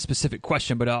I'm gonna have a specific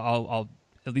question, but I'll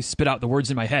at least spit out the words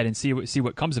in my head and see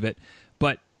what comes of it.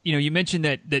 But, you mentioned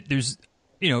that there's,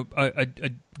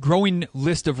 a growing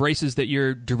list of races that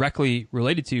you're directly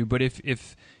related to. But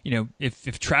if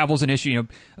travel's an issue,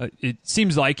 it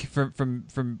seems like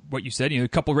from what you said, a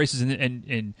couple of races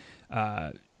in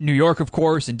New York, of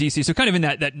course, and DC. So kind of in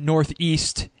that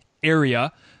northeast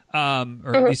area.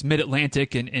 Or at least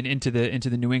mid-Atlantic and into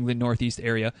the New England Northeast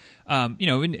area.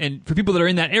 And for people that are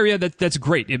in that area, that's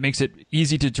great. It makes it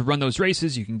easy to run those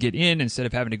races. You can get in instead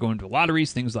of having to go into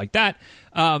lotteries, things like that.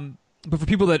 But for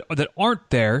people that aren't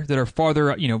there, that are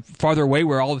farther away,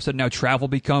 where all of a sudden now travel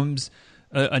becomes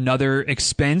another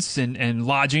expense and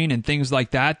lodging and things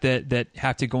like that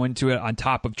have to go into it on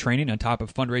top of training, on top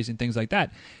of fundraising, things like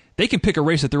that. They can pick a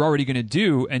race that they're already going to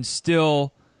do and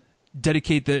still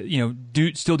dedicate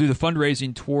still do the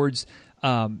fundraising towards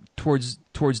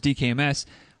DKMS.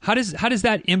 How does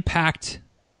that impact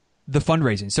the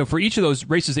fundraising? So for each of those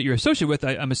races that you're associated with,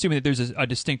 I'm assuming that there's a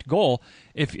distinct goal.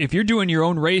 If you're doing your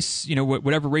own race,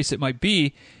 whatever race it might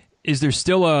be, is there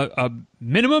still a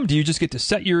minimum? Do you just get to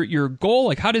set your goal?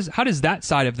 Like how does that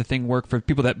side of the thing work for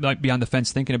people that might be on the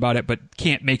fence thinking about it but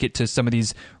can't make it to some of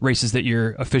these races that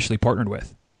you're officially partnered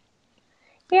with?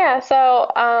 Yeah,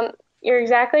 so you're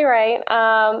exactly right.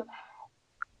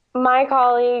 My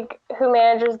colleague who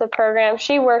manages the program,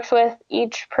 she works with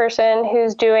each person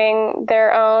who's doing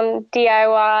their own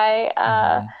DIY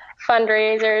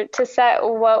fundraiser to set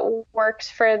what works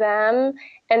for them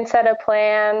and set a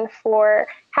plan for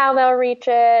how they'll reach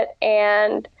it,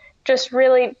 and just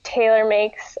really tailor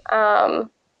makes the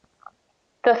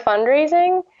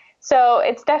fundraising. So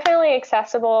it's definitely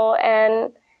accessible,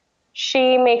 and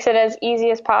she makes it as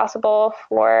easy as possible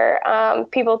for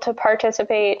people to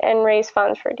participate and raise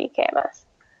funds for DKMS.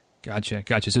 Gotcha.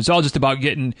 So it's all just about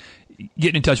getting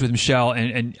in touch with Michelle,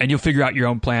 and you'll figure out your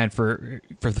own plan for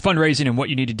the fundraising and what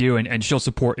you need to do, and she'll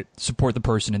support the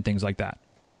person and things like that.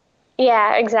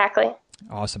 Yeah, exactly.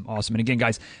 Awesome. And again,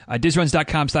 guys,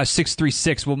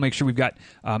 dizruns.com/636. We'll make sure we've got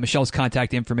Michelle's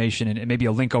contact information and maybe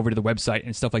a link over to the website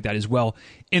and stuff like that as well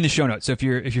in the show notes. So if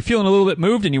you're feeling a little bit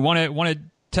moved and you want to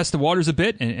test the waters a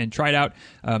bit and try it out,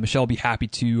 Michelle will be happy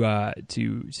to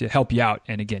help you out.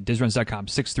 And again,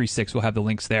 dizruns.com/636. We'll have the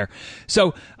links there.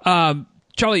 So,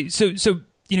 Charlee, so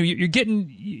you're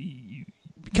getting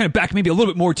kind of back maybe a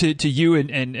little bit more to you,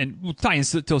 and we'll tie in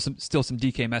still some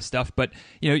DKMS stuff. But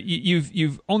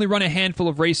you've only run a handful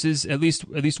of races, at least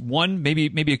one,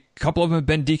 maybe a couple of them have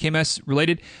been DKMS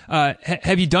related.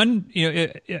 Have you done?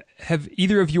 Have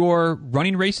either of your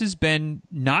running races been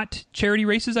not charity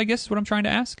races? I guess is what I'm trying to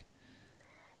ask.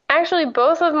 Actually,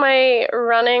 both of my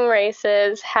running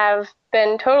races have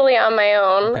been totally on my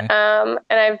own, okay.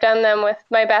 And I've done them with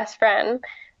my best friend.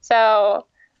 So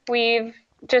we've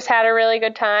just had a really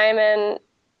good time, and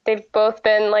they've both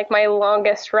been like my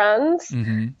longest runs.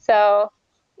 Mm-hmm. So,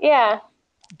 yeah.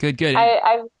 Good.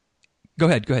 I've Go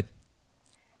ahead.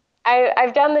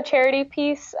 I've done the charity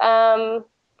piece for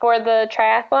the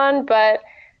triathlon, but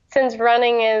since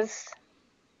running is,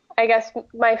 I guess,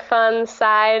 my fun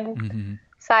side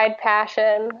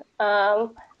passion,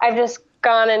 I've just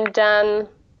gone and done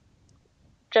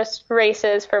just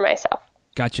races for myself.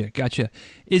 Gotcha.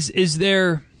 Is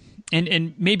there,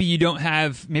 and maybe you don't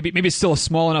have, maybe it's still a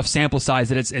small enough sample size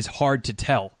that it's hard to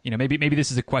tell. Maybe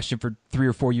this is a question for 3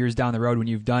 or 4 years down the road when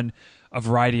you've done a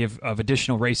variety of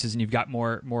additional races and you've got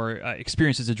more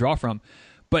experiences to draw from.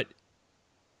 But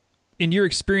in your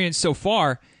experience so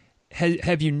far,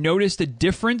 have you noticed a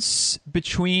difference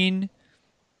between,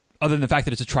 other than the fact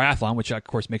that it's a triathlon, which of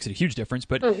course makes it a huge difference,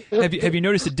 but have you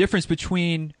noticed a difference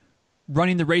between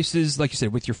running the races, like you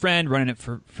said, with your friend, running it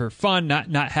for fun,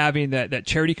 not having that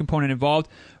charity component involved,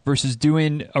 versus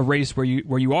doing a race where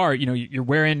you are, you're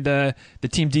wearing the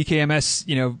Team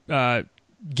DKMS,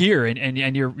 gear,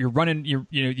 and you're running,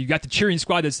 you got the cheering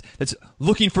squad that's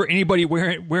looking for anybody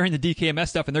wearing the DKMS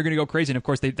stuff, and they're going to go crazy. And of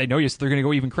course they know you, so they're going to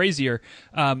go even crazier.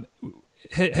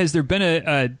 Has there been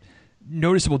a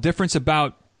noticeable difference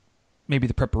about maybe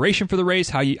the preparation for the race,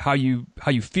 how you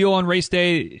feel on race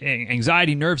day,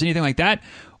 anxiety, nerves, anything like that,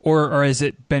 or has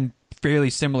it been fairly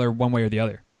similar one way or the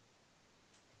other?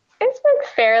 It's been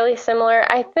fairly similar.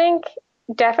 I think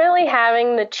definitely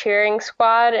having the cheering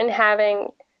squad and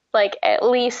having like at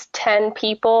least 10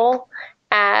 people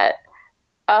at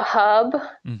a hub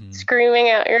screaming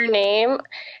out your name,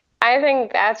 I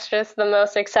think that's just the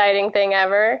most exciting thing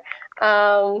ever.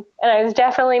 And I was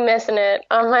definitely missing it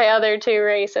on my other 2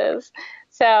 races.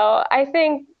 So I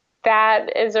think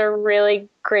that is a really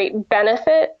great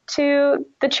benefit to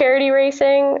the charity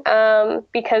racing,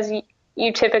 because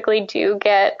you typically do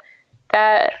get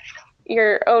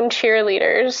your own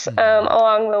cheerleaders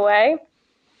along the way.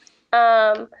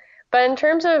 But in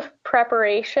terms of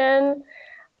preparation,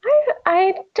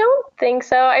 I don't think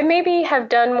so. I maybe have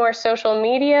done more social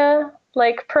media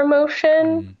like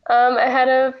promotion ahead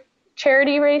of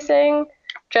charity racing,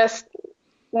 just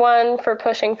one for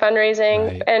pushing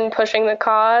fundraising and pushing the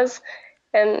cause,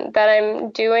 and that I'm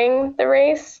doing the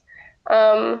race.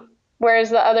 Whereas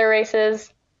the other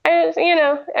races, I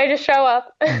just show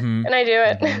up and I do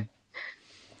it.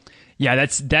 Yeah,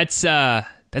 that's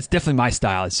definitely my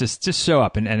style. It's just show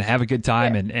up and have a good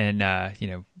time,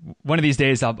 and one of these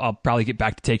days I'll probably get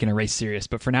back to taking a race serious.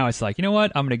 But for now, it's like, you know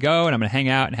what, I'm going to go and I'm going to hang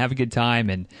out and have a good time.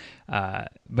 And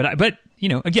but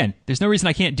again, there's no reason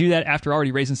I can't do that after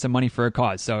already raising some money for a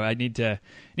cause. So I need to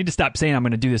stop saying I'm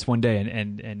going to do this one day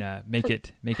and make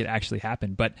it actually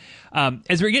happen. But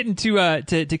as we're getting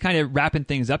to kind of wrapping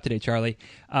things up today, Charlie,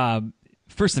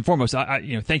 first and foremost,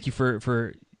 I thank you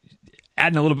for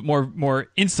adding a little bit more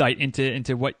insight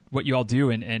into what you all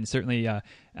do, and certainly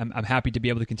I'm happy to be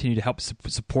able to continue to help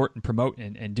support and promote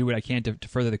and do what I can to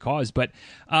further the cause. But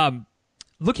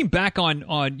looking back on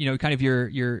kind of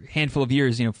your handful of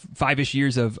years, 5-ish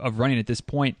years of running at this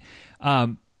point,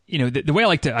 the way I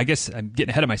like to, I guess I'm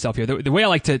getting ahead of myself here. The way I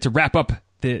like to wrap up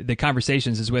the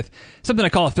conversations is with something I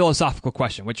call a philosophical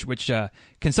question, which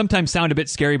can sometimes sound a bit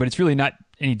scary, but it's really not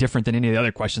any different than any of the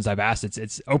other questions I've asked.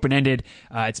 It's open-ended.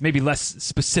 It's maybe less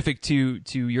specific to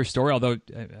your story, although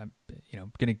I'm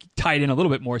going to tie it in a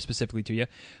little bit more specifically to you.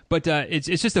 But it's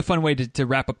just a fun way to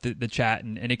wrap up the chat,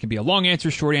 and it can be a long answer,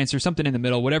 short answer, something in the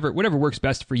middle, whatever works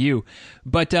best for you.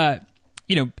 But I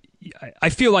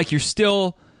feel like you're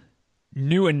still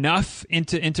new enough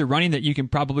into running that you can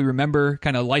probably remember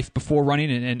kind of life before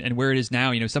running and where it is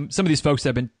now. Some of these folks that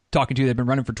I've been talking to, they've been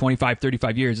running for 25,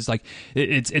 35 years. It's like,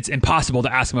 it's impossible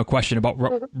to ask them a question about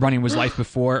what running was life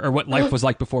before, or what life was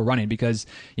like before running, because,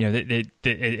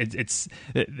 it's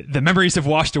the memories have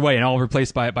washed away and all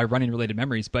replaced by running related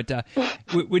memories. But,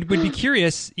 would be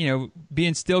curious,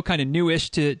 being still kind of newish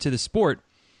to the sport,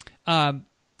 how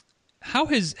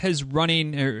has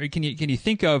running, or can you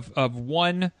think of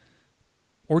one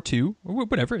or two, or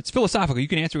whatever, it's philosophical, you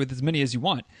can answer with as many as you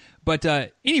want, but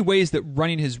any ways that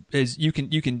running has you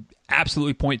can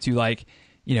absolutely point to, like,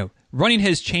 running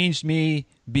has changed me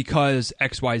because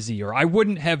XYZ, or I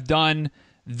wouldn't have done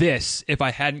this if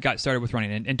I hadn't got started with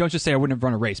running. And don't just say I wouldn't have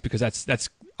run a race, because that's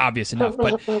obvious enough.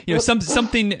 But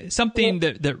something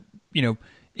that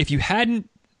if you hadn't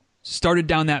started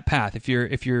down that path, if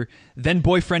your then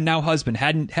boyfriend, now husband,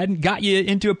 hadn't got you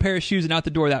into a pair of shoes and out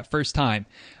the door that first time,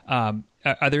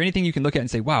 are there anything you can look at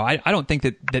and say, wow, I don't think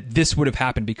that this would have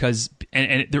happened because,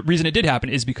 and the reason it did happen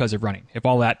is because of running, if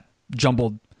all that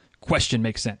jumbled question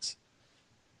makes sense?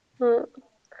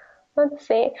 Let's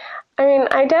see. I mean,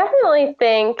 I definitely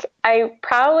think I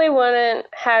probably wouldn't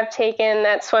have taken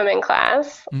that swimming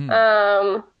class,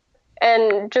 and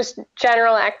just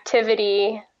general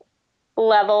activity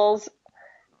levels.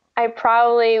 I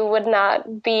probably would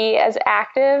not be as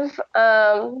active,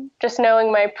 just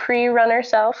knowing my pre-runner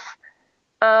self.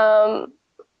 I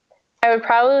would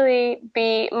probably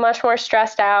be much more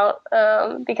stressed out,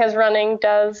 because running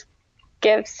does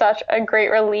give such a great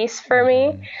release for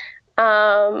me.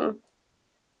 And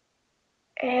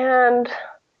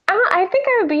I think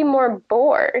I would be more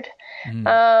bored,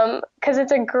 because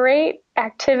it's a great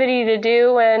activity to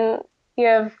do when you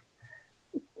have,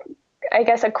 I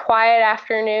guess, a quiet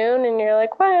afternoon and you're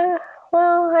like, well,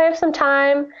 I have some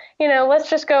time, let's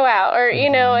just go out. Or,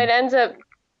 it ends up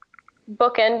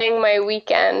bookending my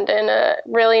weekend in a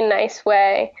really nice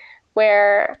way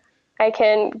where I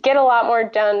can get a lot more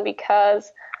done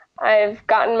because I've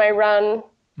gotten my run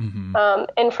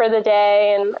in for the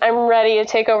day and I'm ready to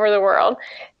take over the world.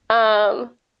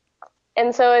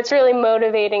 And so it's really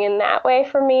motivating in that way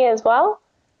for me as well.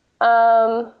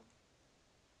 And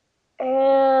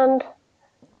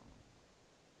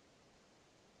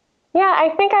yeah, I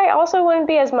think I also wouldn't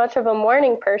be as much of a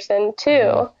morning person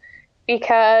too,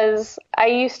 because I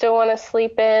used to want to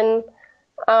sleep in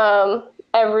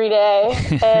every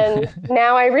day. And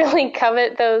now I really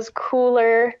covet those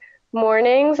cooler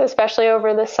mornings, especially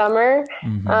over the summer,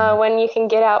 when you can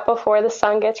get out before the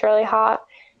sun gets really hot.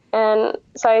 And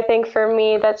so I think for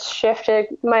me, that's shifted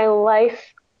my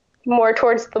life more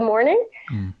towards the morning.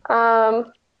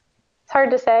 It's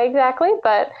hard to say exactly,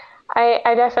 but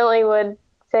I definitely would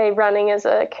say running is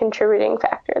a contributing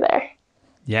factor there.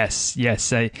 Yes.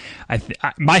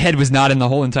 My head was nodding the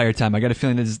whole entire time. I got a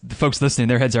feeling that the folks listening,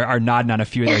 their heads are nodding on a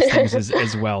few of those things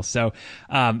as well. So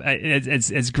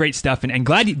it's great stuff, and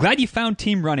glad you found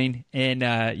team running. And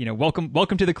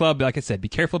welcome to the club. Like I said, be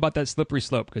careful about that slippery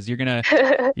slope, because you're gonna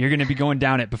be going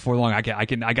down it before long. I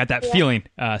got that feeling.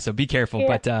 So be careful.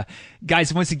 Yeah. But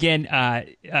guys, once again,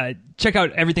 check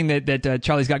out everything that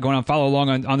Charlie's got going on. Follow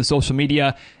along on the social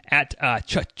media at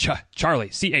Charlee,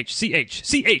 CHARLEE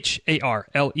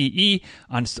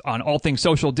on all things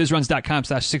social,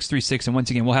 dizruns.com/636. And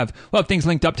once again, we'll have things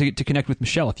linked up to connect with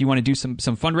Michelle. If you want to do some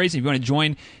fundraising, if you want to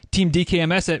join Team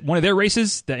DKMS at one of their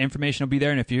races, that information will be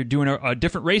there. And if you're doing a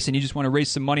different race and you just want to raise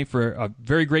some money for a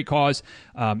very great cause,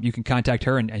 you can contact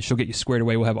her and she'll get you squared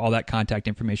away. We'll have all that contact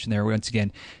information there. Once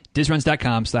again,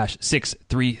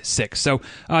 dizruns.com/636. So,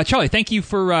 Charlee, thank you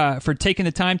for taking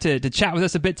the time to chat with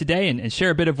us a bit today and share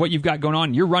a bit of what you've got going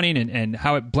on. You're running and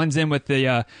how it blends in with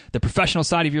the professional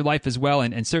side of your life as well.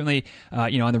 And certainly,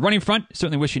 on the running front,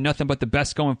 certainly wish you nothing but the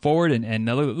best going forward. And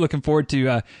looking forward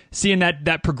to seeing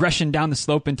that progression down the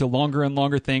slope into longer and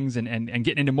longer things and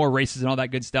getting into more races and all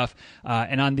that good stuff.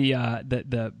 And on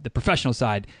the professional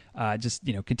side, just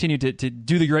continue to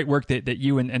do the great work that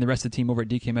you and the rest of the team over at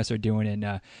DKMS are doing.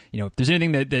 And if there's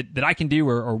anything that I can do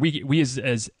or we as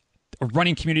a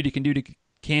running community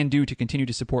can do to continue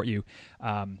to support you,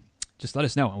 just let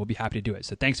us know and we'll be happy to do it.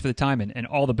 So thanks for the time and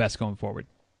all the best going forward.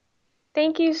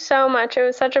 Thank you so much. It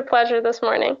was such a pleasure this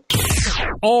morning.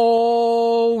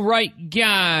 All right,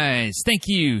 guys. Thank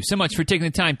you so much for taking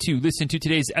the time to listen to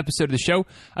today's episode of the show.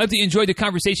 I hope that you enjoyed the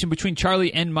conversation between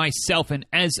Charlee and myself. And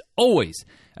as always,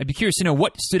 I'd be curious to know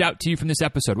what stood out to you from this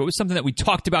episode. What was something that we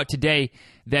talked about today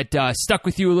that stuck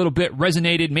with you a little bit,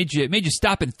 resonated, made you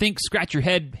stop and think, scratch your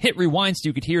head, hit rewind so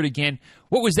you could hear it again?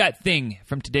 What was that thing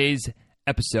from today's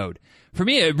episode? For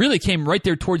me, it really came right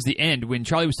there towards the end when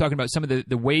Charlee was talking about some of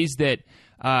the ways that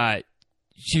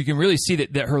she can really see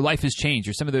that her life has changed,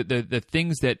 or some of the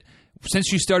things that since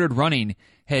she started running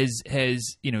has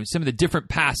some of the different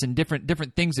paths and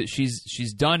different things that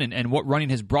she's done and what running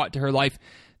has brought to her life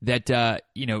that I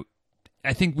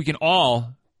think we can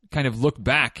all kind of look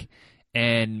back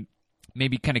and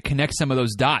maybe kind of connect some of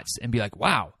those dots and be like,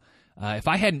 wow, if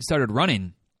I hadn't started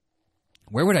running,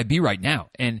 where would I be right now?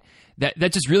 And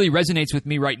that just really resonates with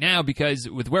me right now, because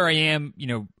with where I am,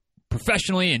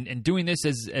 professionally and doing this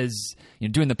as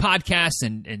doing the podcast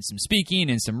and some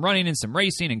speaking and some running and some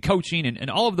racing and coaching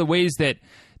and all of the ways that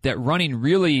running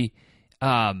really,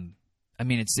 I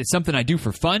mean, it's something I do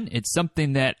for fun. It's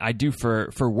something that I do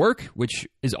for work, which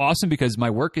is awesome because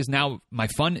my work is now my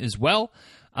fun as well.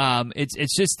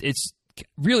 It's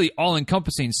really all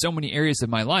encompassing so many areas of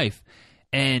my life.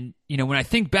 And, you know, when I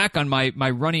think back on my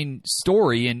running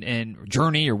story and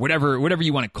journey or whatever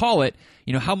you want to call it,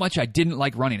 you know, how much I didn't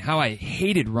like running, how I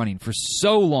hated running for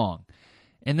so long,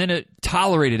 and then it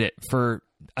tolerated it for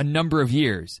a number of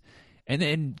years, and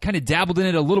then kind of dabbled in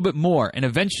it a little bit more. And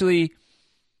eventually,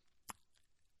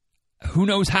 who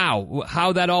knows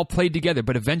how that all played together,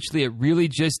 but eventually it really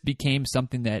just became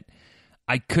something that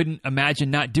I couldn't imagine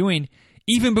not doing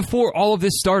even before all of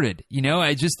this started. You know,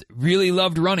 I just really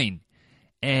loved running.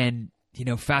 And, you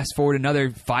know, fast forward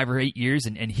another 5 or 8 years,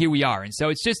 and here we are. And so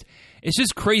it's just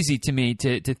crazy to me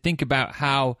to think about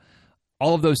how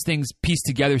all of those things piece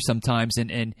together sometimes,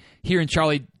 and hearing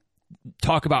Charlee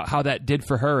talk about how that did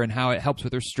for her and how it helps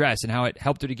with her stress and how it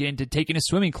helped her to get into taking a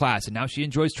swimming class, and now she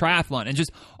enjoys triathlon, and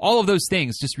just all of those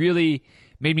things just really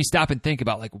made me stop and think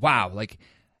about, like, wow, like,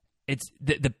 it's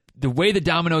the way the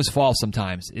dominoes fall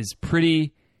sometimes is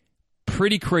pretty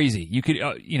crazy. You could,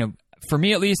 you know, for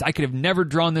me at least, I could have never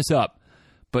drawn this up,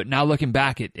 but now looking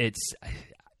back,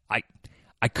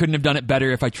 I couldn't have done it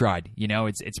better if I tried. You know,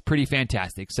 it's pretty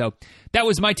fantastic. So that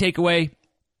was my takeaway.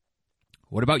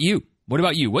 What about you?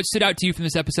 What stood out to you from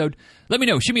this episode? Let me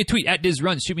know. Shoot me a tweet at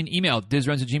DizRuns. Shoot me an email,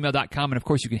 dizruns@gmail.com. And, of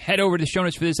course, you can head over to the show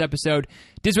notes for this episode,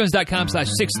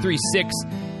 dizruns.com/636,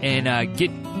 and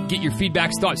get your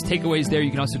feedbacks, thoughts, takeaways there.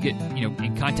 You can also get, you know,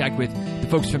 in contact with the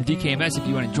folks from DKMS if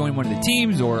you want to join one of the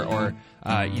teams, or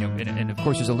you know, and, of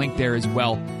course, there's a link there as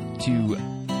well to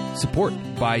support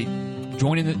by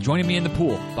joining me in the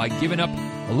pool, by giving up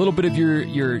a little bit of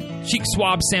your cheek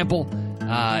swab sample,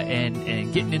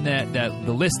 and getting in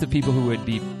the list of people who would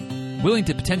be willing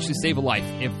to potentially save a life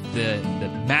if the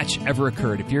match ever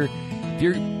occurred. If your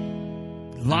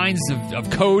lines of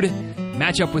code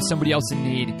match up with somebody else in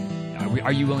need,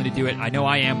 are you willing to do it? I know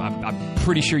I am. I'm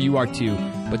pretty sure you are too.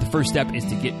 But the first step is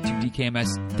to get to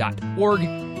dkms.org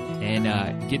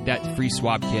and get that free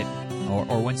swab kit.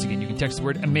 Or once again, you can text the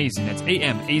word AMAZING. That's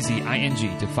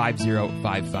AMAZING to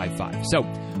 50555. So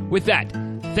with that,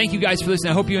 thank you guys for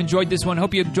listening. I hope you enjoyed this one. I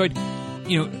hope you enjoyed,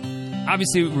 you know,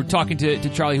 obviously we're talking to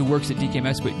Charlee, who works at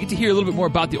DKMS, but you get to hear a little bit more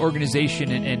about the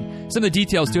organization and some of the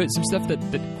details to it, some stuff that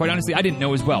quite honestly I didn't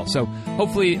know as well. So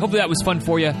hopefully that was fun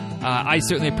for you. I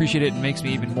certainly appreciate it. It makes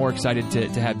me even more excited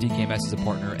to have DKMS as a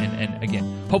partner. And again,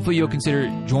 hopefully you'll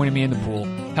consider joining me in the pool,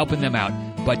 helping them out.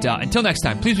 But until next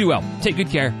time, please be well. Take good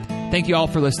care. Thank you all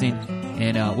for listening,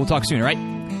 and we'll talk soon, all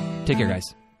right? Take care,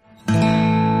 guys.